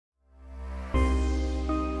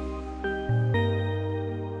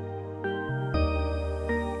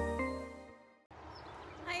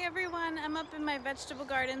up in my vegetable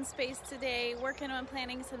garden space today working on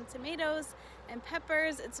planting some tomatoes and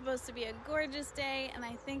peppers. It's supposed to be a gorgeous day and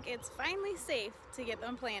I think it's finally safe to get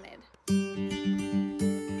them planted.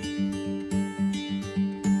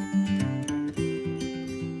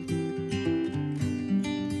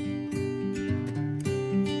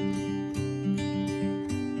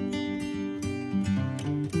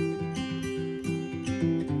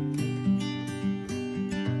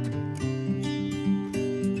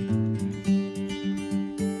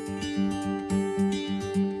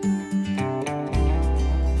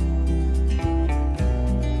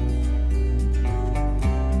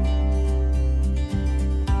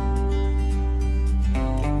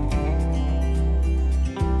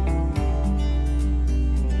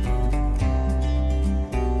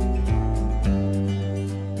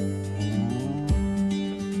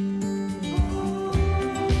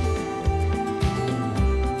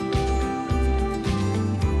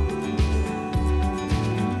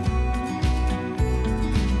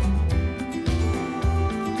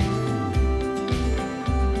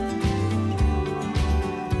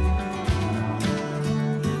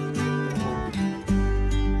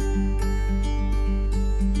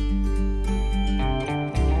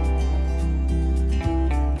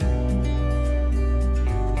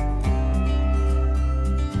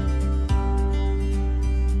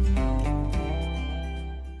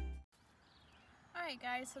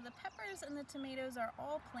 Guys, so the peppers and the tomatoes are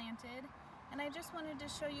all planted, and I just wanted to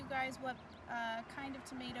show you guys what kind of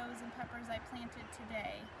tomatoes and peppers I planted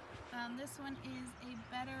today. This one is a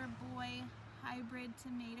Better Boy hybrid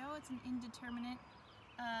tomato. It's an indeterminate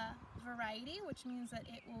variety, which means that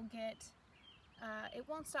it will get it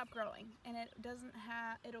won't stop growing, and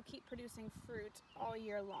it'll keep producing fruit all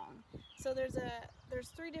year long. So there's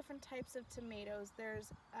three different types of tomatoes.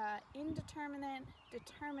 There's indeterminate,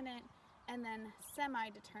 determinate, and then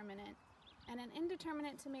semi-determinate. And an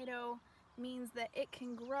indeterminate tomato means that it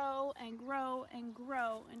can grow and grow and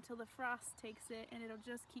grow until the frost takes it, and it'll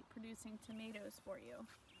just keep producing tomatoes for you.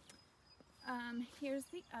 Here's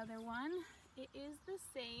the other one. It is the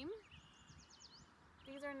same.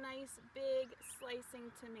 These are nice big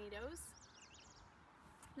slicing tomatoes.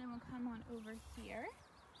 Then we'll come on over here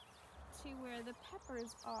to where the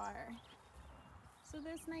peppers are. So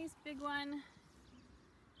this nice big one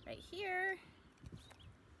right here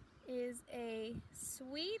is a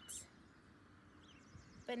sweet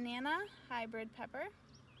banana hybrid pepper.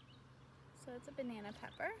 So it's a banana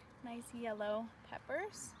pepper, nice yellow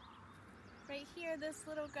peppers. Right here, this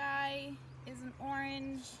little guy is an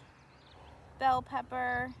orange bell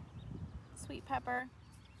pepper, sweet pepper.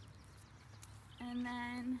 And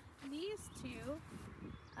then these two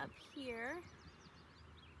up here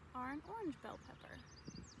are an orange bell pepper.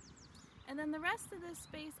 And then the rest of this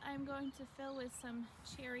space I'm going to fill with some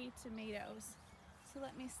cherry tomatoes. So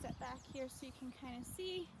let me step back here so you can kind of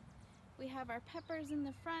see. We have our peppers in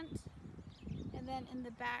the front, and then in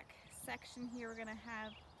the back section here we're going to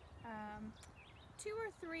have two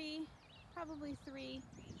or three, probably three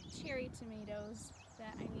cherry tomatoes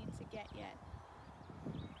that I need to get yet.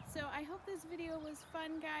 So I hope this video was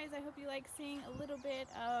fun, guys. I hope you like seeing a little bit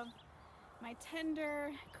of my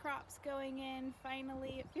tender crops going in.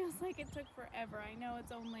 Finally, it feels like it took forever. I know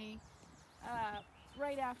it's only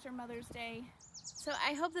right after Mother's Day. So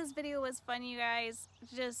I hope this video was fun, you guys.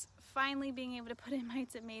 Just finally being able to put in my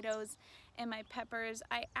tomatoes and my peppers.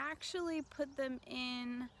 I actually put them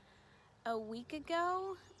in a week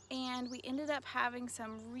ago, and we ended up having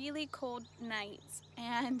some really cold nights,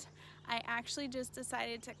 and I actually just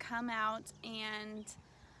decided to come out and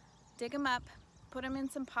dig them up, put them in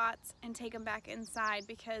some pots, and take them back inside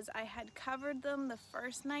because I had covered them the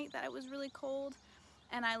first night that it was really cold,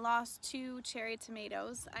 and I lost 2 cherry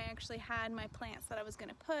tomatoes. I actually had my plants that I was going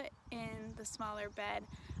to put in the smaller bed,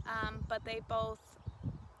 but they both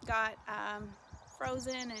got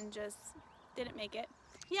frozen and just didn't make it.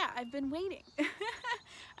 Yeah, I've been waiting.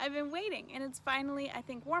 I've been waiting, and it's finally, I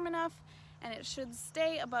think, warm enough, and it should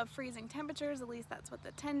stay above freezing temperatures. At least that's what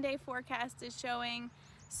the 10-day forecast is showing.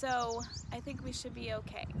 So I think we should be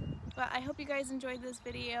okay. Well, I hope you guys enjoyed this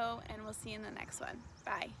video, and we'll see you in the next one.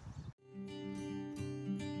 Bye.